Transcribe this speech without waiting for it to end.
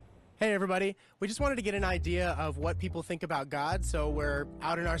Hey everybody, we just wanted to get an idea of what people think about God, so we're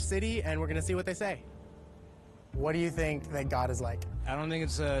out in our city and we're going to see what they say. What do you think that God is like? I don't think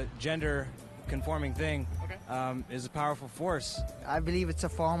it's a gender conforming thing. Okay. It's a powerful force. I believe it's a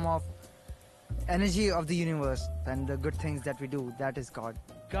form of energy of the universe, and the good things that we do, that is God.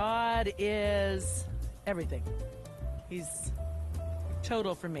 God is everything. He's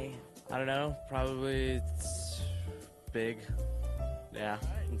total for me. I don't know. Probably it's big. Yeah,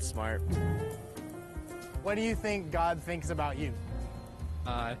 it's smart. What do you think God thinks about you?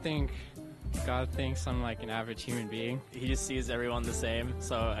 I think God thinks I'm like an average human being. He just sees everyone the same,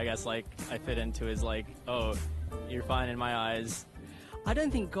 so I guess like I fit into his like, oh, you're fine in my eyes. I don't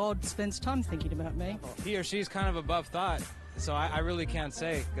think God spends time thinking about me. He or she's kind of above thought, so I really can't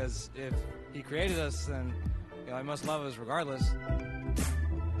say, because if he created us, then he must love us regardless.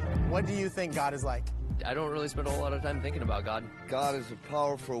 What do you think God is like? I don't really spend a whole lot of time thinking about God. God is a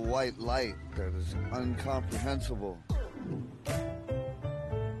powerful white light that is incomprehensible.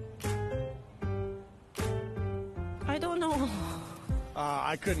 I don't know.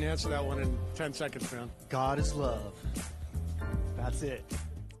 I couldn't answer that one in 10 seconds, man. God is love. That's it.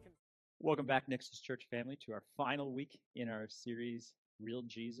 Welcome back, Nexus Church family, to our final week in our series, Real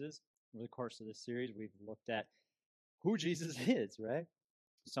Jesus. Over the course of this series, we've looked at who Jesus is, right?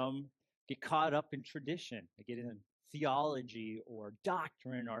 Some get caught up in tradition, they get in theology or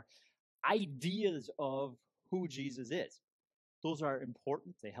doctrine or ideas of who Jesus is. Those are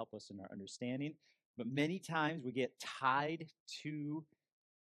important. They help us in our understanding. But many times we get tied to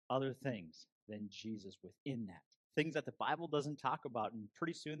other things than Jesus within that. Things that the Bible doesn't talk about, and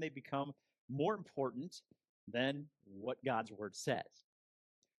pretty soon they become more important than what God's Word says.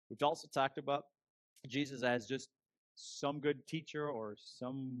 We've also talked about Jesus as just some good teacher or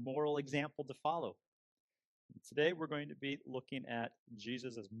some moral example to follow. And today we're going to be looking at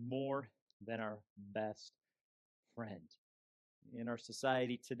Jesus as more than our best friend. In our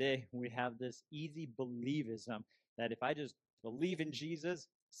society today, we have this easy believism that if I just believe in Jesus,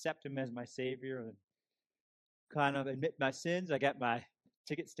 accept him as my Savior, and kind of admit my sins, I got my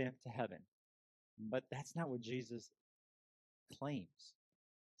ticket stamped to heaven. But that's not what Jesus claims.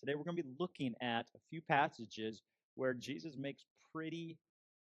 Today we're going to be looking at a few passages where Jesus makes pretty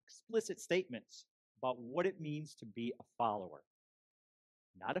explicit statements about what it means to be a follower.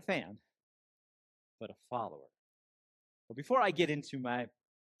 Not a fan, but a follower. But before I get into my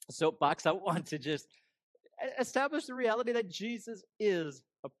soapbox, I want to just establish the reality that Jesus is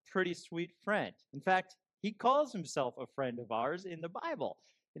a pretty sweet friend. In fact, he calls himself a friend of ours in the Bible.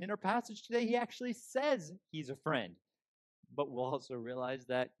 And in our passage today, he actually says he's a friend. But we'll also realize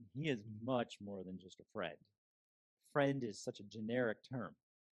that he is much more than just a friend. Friend is such a generic term.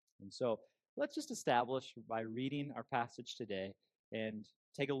 And so let's just establish by reading our passage today and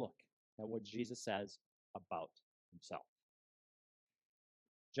take a look at what Jesus says about himself.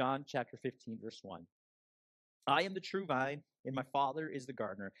 John chapter 15, verse 1. I am the true vine, and my Father is the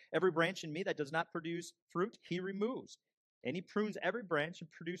gardener. Every branch in me that does not produce fruit, he removes. And he prunes every branch and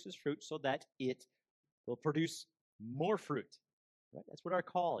produces fruit so that it will produce more fruit. Right? That's what our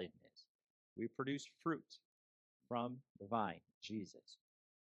calling is. We produce fruit from the vine, Jesus.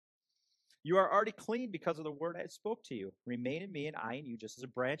 You are already clean because of the word I spoke to you. Remain in me and I in you, just as a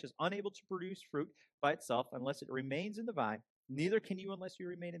branch is unable to produce fruit by itself unless it remains in the vine. Neither can you unless you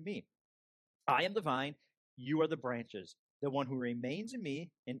remain in me. I am the vine, you are the branches. The one who remains in me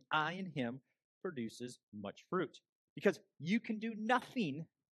and I in him produces much fruit. Because you can do nothing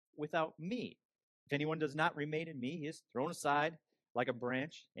without me. If anyone does not remain in me, he is thrown aside like a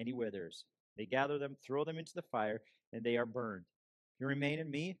branch and he withers. They gather them, throw them into the fire, and they are burned. If you remain in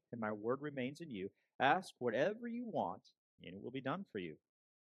me and my word remains in you, ask whatever you want and it will be done for you.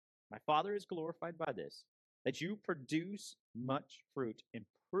 My Father is glorified by this, that you produce much fruit and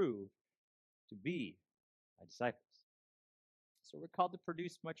prove to be my disciples. So we're called to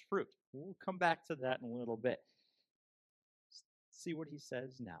produce much fruit. We'll come back to that in a little bit. See what he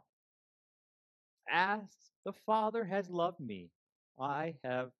says now. As the Father has loved me, I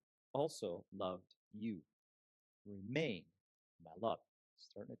have also loved you. Remain in my love.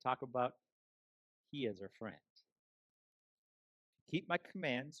 Starting to talk about he as our friend. Keep my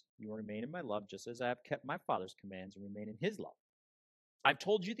commands, you will remain in my love, just as I have kept my Father's commands and remain in his love. I've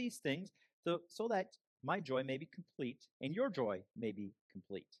told you these things so that my joy may be complete and your joy may be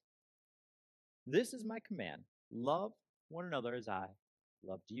complete. This is my command. Love one another as I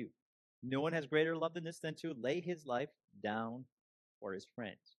loved you. No one has greater love than this, than to lay his life down for his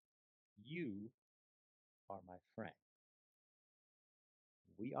friends. You are my friend.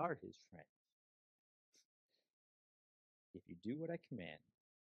 We are his friends. If you do what I command,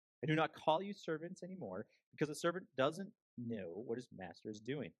 I do not call you servants anymore, because a servant doesn't know what his master is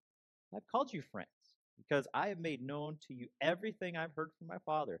doing. I've called you friends, because I have made known to you everything I've heard from my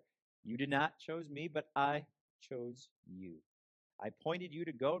Father. You did not choose me, but I chose you. I appointed you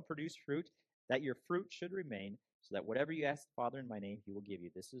to go and produce fruit, that your fruit should remain, so that whatever you ask the Father in my name, he will give you.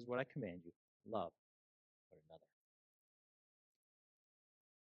 This is what I command you: love one another.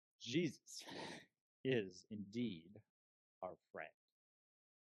 Jesus is indeed our friend.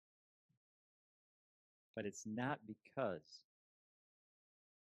 But it's not because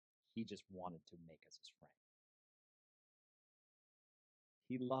he just wanted to make us his friend.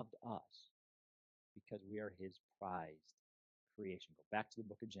 He loved us because we are his prized creation. Go back to the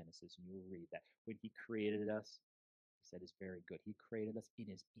book of Genesis and you will read that. When he created us, he said it's very good. He created us in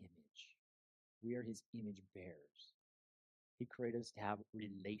his image. We are his image bearers. He created us to have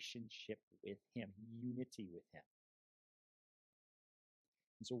relationship with him, unity with him.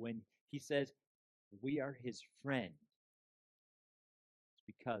 And so when he says we are his friend, it's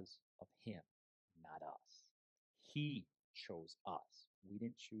because of him, not us. He chose us. We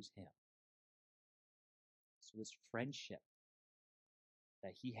didn't choose him. So this friendship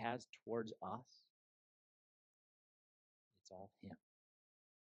that he has towards us, it's all him.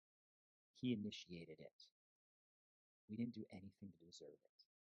 He initiated it. We didn't do anything to deserve it.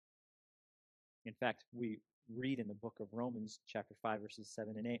 In fact, we read in the book of Romans, chapter 5, verses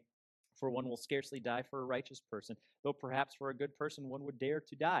 7 and 8, for one will scarcely die for a righteous person, though perhaps for a good person one would dare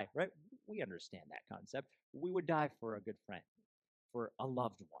to die, right? We understand that concept. We would die for a good friend, for a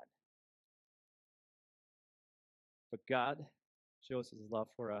loved one. But God shows his love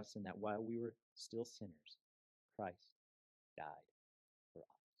for us in that while we were still sinners, Christ died for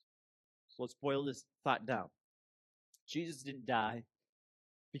us. So let's boil this thought down. Jesus didn't die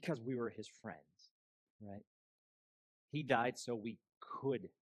because we were his friends, right? He died so we could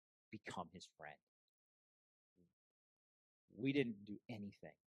become his friend. We didn't do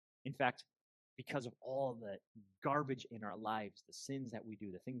anything. In fact, because of all the garbage in our lives, the sins that we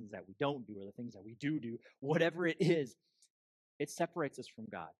do, the things that we don't do, or the things that we do, whatever it is, it separates us from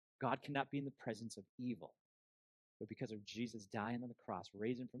God. God cannot be in the presence of evil. But because of Jesus dying on the cross,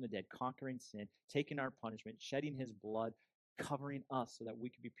 raising from the dead, conquering sin, taking our punishment, shedding his blood, covering us so that we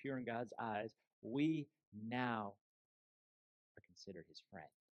could be pure in God's eyes, we now are considered his friend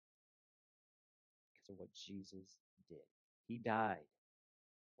because of what Jesus did. He died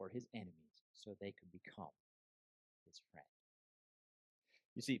for his enemies so they could become his friend.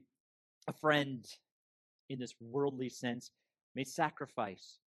 You see, a friend in this worldly sense may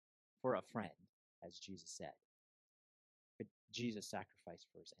sacrifice for a friend, as Jesus said. But Jesus sacrificed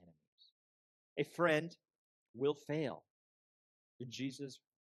for his enemies. A friend will fail, but Jesus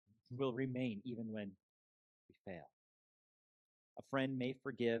will remain even when we fail. A friend may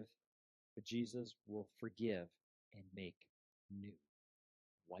forgive, but Jesus will forgive and make new.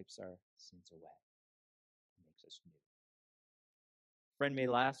 Wipes our sins away and makes us new. A friend may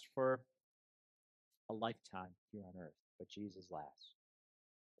last for a lifetime here on earth, but Jesus lasts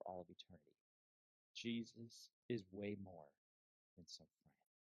for all of eternity. Jesus is way more than some friend.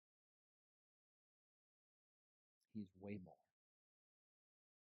 He's way more.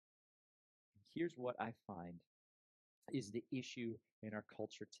 And here's what I find is the issue in our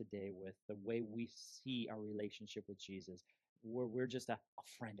culture today with the way we see our relationship with Jesus. We're just a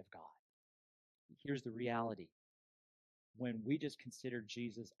friend of God. Here's the reality. When we just consider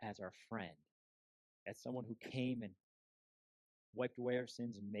Jesus as our friend, as someone who came and wiped away our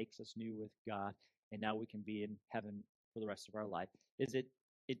sins and makes us new with God, and now we can be in heaven for the rest of our life, it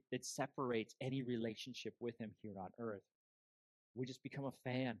separates any relationship with him here on earth. We just become a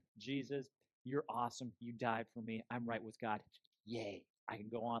fan. Jesus, you're awesome. You died for me. I'm right with God. Yay. I can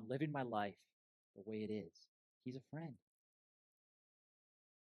go on living my life the way it is. He's a friend.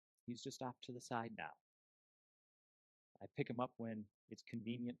 He's just off to the side now. I pick him up when it's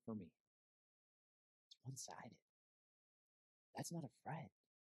convenient for me. It's one-sided. That's not a friend.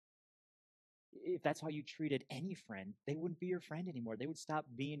 If that's how you treated any friend, they wouldn't be your friend anymore. They would stop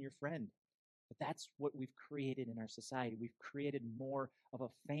being your friend. But that's what we've created in our society. We've created more of a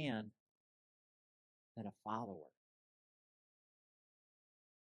fan than a follower.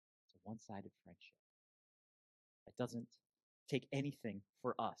 It's a one-sided friendship. It doesn't take anything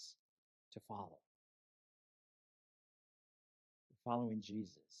for us to follow. Following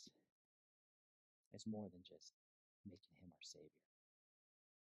Jesus is more than just making him our Savior.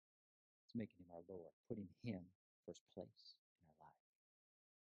 It's making him our Lord, putting him first place in our life.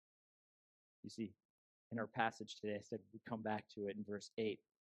 You see, in our passage today, I said we come back to it in verse 8.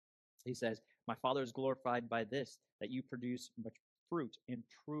 He says, my Father is glorified by this, that you produce much fruit and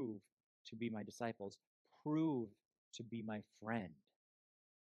prove to be my disciples. Prove to be my friend.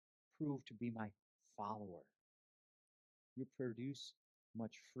 Prove to be my follower. You produce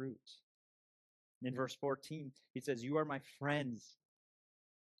much fruit. In verse 14, he says, you are my friends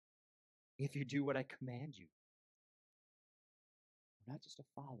if you do what I command you. We're not just a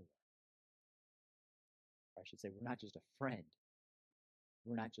follower. Or I should say, we're not just a friend.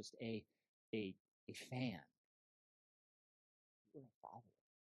 We're not just a fan. We're a follower.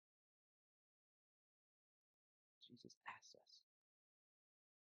 Jesus asks us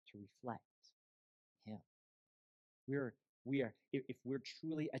to reflect him. We are, if we're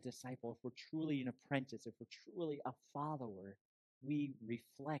truly a disciple, if we're truly an apprentice, if we're truly a follower, we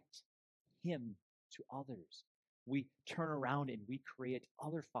reflect him to others. We turn around and we create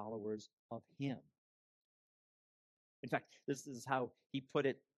other followers of him. In fact, this is how he put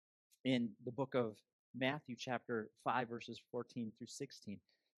it in the book of Matthew chapter 5, verses 14 through 16.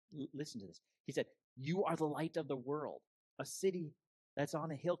 Listen to this. He said, you are the light of the world. A city that's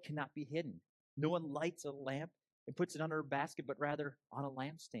on a hill cannot be hidden. No one lights a lamp and puts it under a basket, but rather on a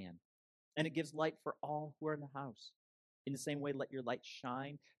lampstand. And it gives light for all who are in the house. In the same way, let your light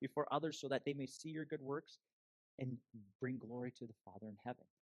shine before others so that they may see your good works and bring glory to the Father in heaven.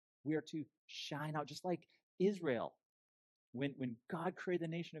 We are to shine out just like Israel. When God created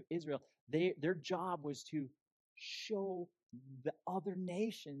the nation of Israel, their job was to show the other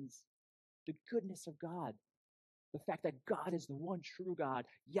nations the goodness of God. The fact that God is the one true God,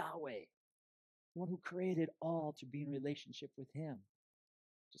 Yahweh, the one who created all to be in relationship with him.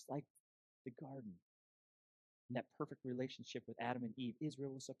 Just like the garden. And that perfect relationship with Adam and Eve,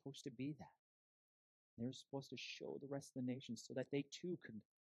 Israel was supposed to be that. They were supposed to show the rest of the nations so that they too could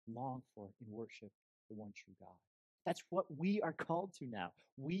long for and worship the one true God. That's what we are called to now.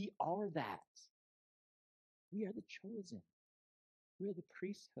 We are that. We are the chosen. We are the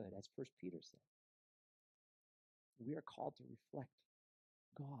priesthood, as 1 Peter said. We are called to reflect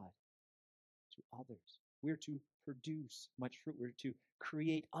God to others. We're to produce much fruit. We're to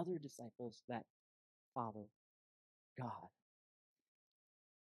create other disciples that follow God.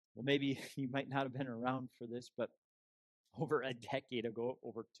 Well, maybe you might not have been around for this, but over a decade ago,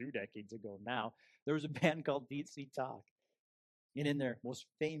 over 2 decades ago now, there was a band called DC Talk. And in their most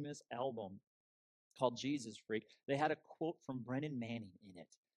famous album called Jesus Freak, they had a quote from Brennan Manning in it.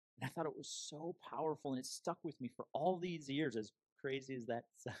 And I thought it was so powerful, and it stuck with me for all these years, as crazy as that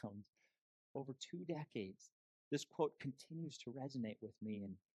sounds. Over 2 decades, this quote continues to resonate with me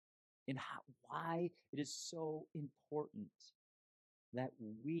and why it is so important that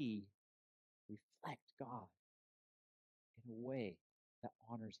we reflect God in a way that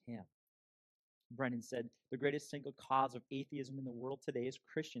honors him. Brennan said, the greatest single cause of atheism in the world today is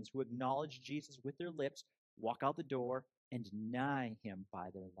Christians who acknowledge Jesus with their lips, walk out the door, and deny him by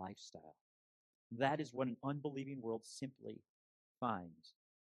their lifestyle. That is what an unbelieving world simply finds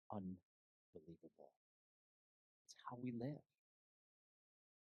unbelievable. It's how we live.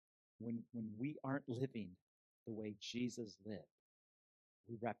 When we aren't living the way Jesus lived,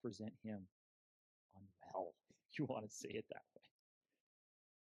 we represent him unwell, if you want to say it that way.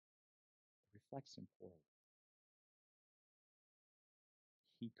 It reflects him poorly.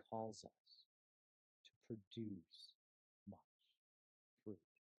 He calls us to produce much fruit,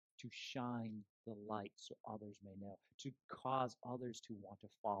 to shine the light so others may know, to cause others to want to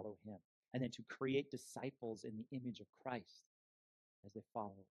follow him, and then to create disciples in the image of Christ as they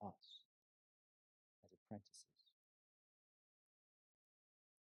follow us as apprentices.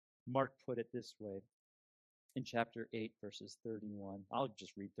 Mark put it this way in chapter 8, verses 31. I'll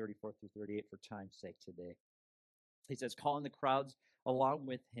just read 34 through 38 for time's sake today. He says, calling the crowds along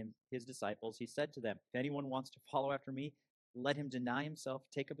with him, his disciples, he said to them, if anyone wants to follow after me, let him deny himself,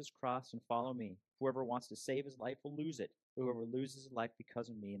 take up his cross, and follow me. Whoever wants to save his life will lose it. Whoever loses his life because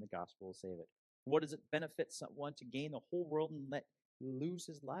of me and the gospel will save it. What does it benefit someone to gain the whole world and lose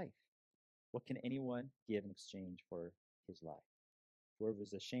his life? What can anyone give in exchange for his life? Whoever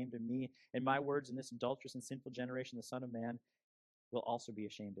is ashamed of me and my words in this adulterous and sinful generation, the Son of Man will also be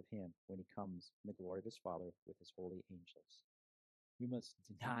ashamed of him when he comes in the glory of his Father with his holy angels. We must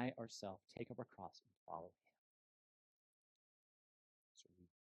deny ourselves, take up our cross, and follow him. So we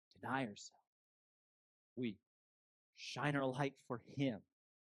deny ourselves. We shine our light for him.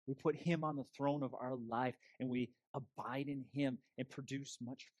 We put him on the throne of our life, and we abide in him and produce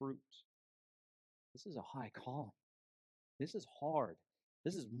much fruit. This is a high calling. This is hard.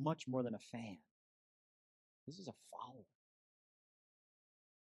 This is much more than a fan. This is a follower.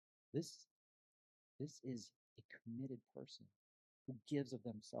 This is a committed person who gives of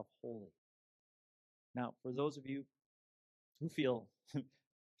themselves wholly. Now, for those of you who feel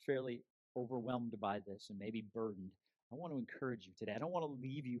fairly overwhelmed by this and maybe burdened, I want to encourage you today. I don't want to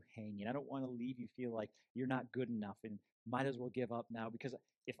leave you hanging. I don't want to leave you feel like you're not good enough and might as well give up now, because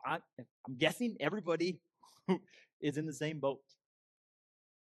if I'm guessing everybody is in the same boat.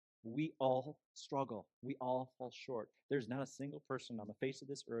 We all struggle. We all fall short. There's not a single person on the face of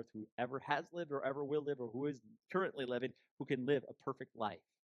this earth who ever has lived or ever will live or who is currently living who can live a perfect life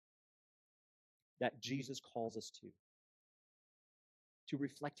that Jesus calls us to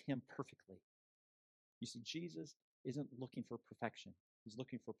reflect him perfectly. You see, Jesus isn't looking for perfection. He's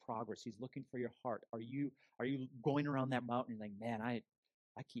looking for progress. He's looking for your heart. Are you going around that mountain and like, man, I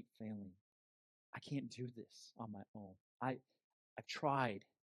keep failing. I can't do this on my own. I've tried.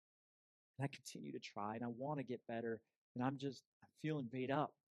 And I continue to try, and I want to get better, and I'm feeling beat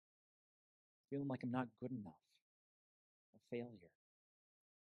up, feeling like I'm not good enough, a failure,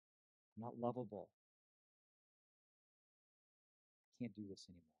 I'm not lovable. I can't do this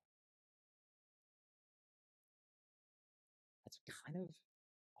anymore. That's kind of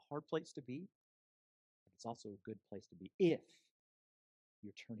a hard place to be, but it's also a good place to be if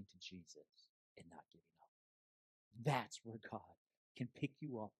you're turning to Jesus and not giving up. That's where God can pick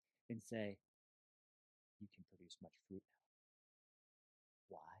you up and say, you can produce much fruit now.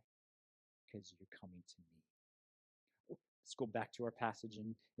 Why? Because you're coming to me. Let's go back to our passage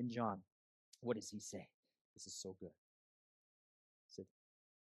in John. What does he say? This is so good. He said,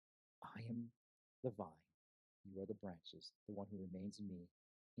 I am the vine, you are the branches, the one who remains in me,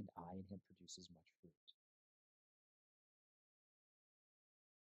 and I in him produces much fruit.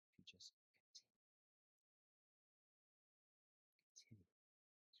 If you just continue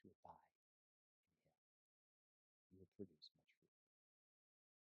to abide in him, you will produce much fruit.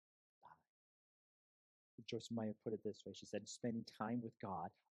 Joyce Meyer put it this way. She said, spending time with God,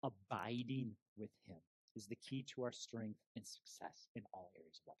 abiding with him, is the key to our strength and success in all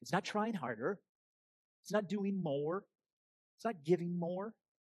areas of life. It's not trying harder. It's not doing more. It's not giving more.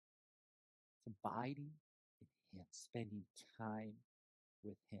 It's abiding in him, spending time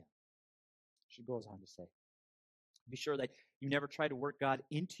with him. She goes on to say, be sure that you never try to work God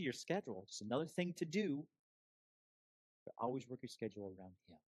into your schedule. It's another thing to do, but always work your schedule around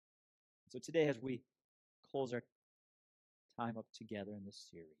him. So today, as we close our time up together in this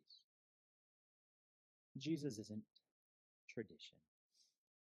series, Jesus isn't tradition.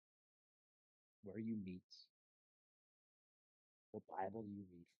 Where you meet, what Bible you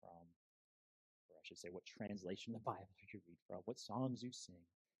read from, or I should say what translation of the Bible you read from, what songs you sing.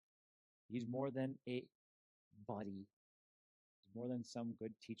 He's more than a buddy. He's more than some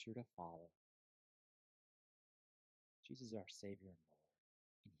good teacher to follow. Jesus is our Savior and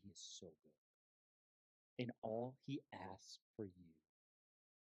Lord, and he is so good. And all he asks for you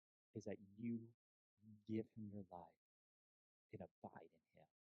is that you give him your life and abide in him.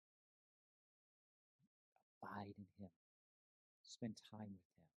 Abide in him. Spend time with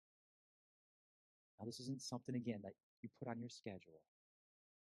him. Now, this isn't something, again, that you put on your schedule,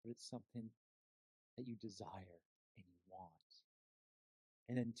 but it's something that you desire and you want.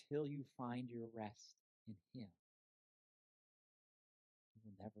 And until you find your rest in him, you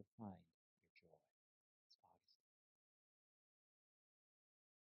will never find your joy. It's Augustine.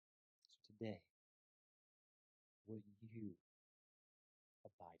 So today, will you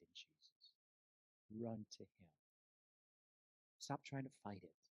abide in Jesus? Run to him. Stop trying to fight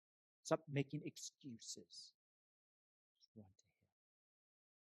it. Stop making excuses. Just run to him.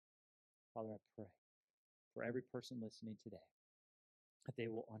 Father, I pray for every person listening today that they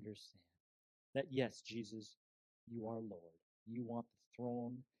will understand that, yes, Jesus, you are Lord. You want the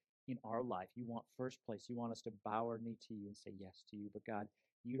throne in our life. You want first place. You want us to bow our knee to you and say yes to you. But God,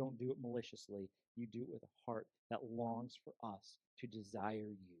 you don't do it maliciously. You do it with a heart that longs for us to desire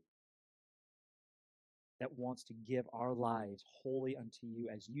you, that wants to give our lives wholly unto you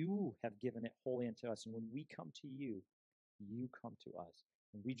as you have given it wholly unto us. And when we come to you, you come to us.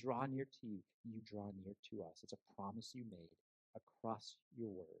 When we draw near to you, you draw near to us. It's a promise you made across your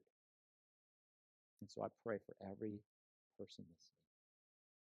word. And so I pray for every person listening,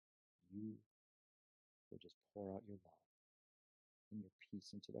 you will just pour out your love and your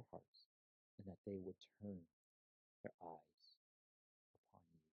peace into their hearts, and that they would turn their eyes upon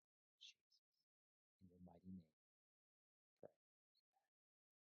you, Jesus. In your mighty name, pray.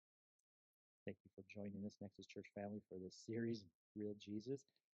 Thank you for joining us, Nexus Church family, for this series, Real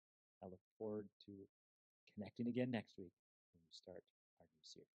Jesus. I look forward to connecting again next week when we start our new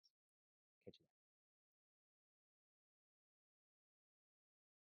series.